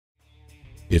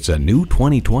It's a new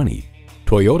 2020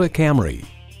 Toyota Camry.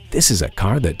 This is a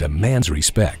car that demands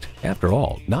respect. After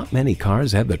all, not many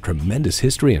cars have the tremendous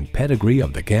history and pedigree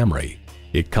of the Camry.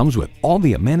 It comes with all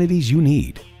the amenities you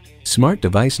need: smart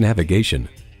device navigation,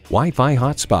 Wi-Fi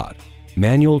hotspot,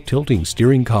 manual tilting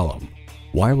steering column,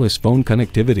 wireless phone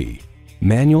connectivity,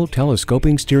 manual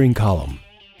telescoping steering column,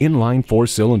 inline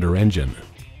 4-cylinder engine,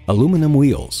 aluminum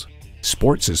wheels,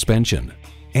 sport suspension,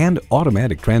 and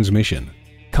automatic transmission.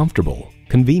 Comfortable,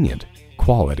 convenient,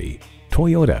 quality.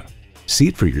 Toyota. See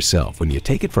it for yourself when you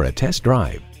take it for a test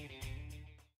drive.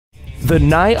 The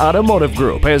Nye Automotive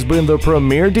Group has been the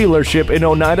premier dealership in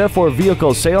Oneida for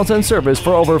vehicle sales and service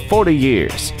for over 40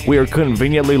 years. We are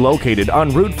conveniently located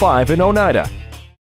on Route 5 in Oneida.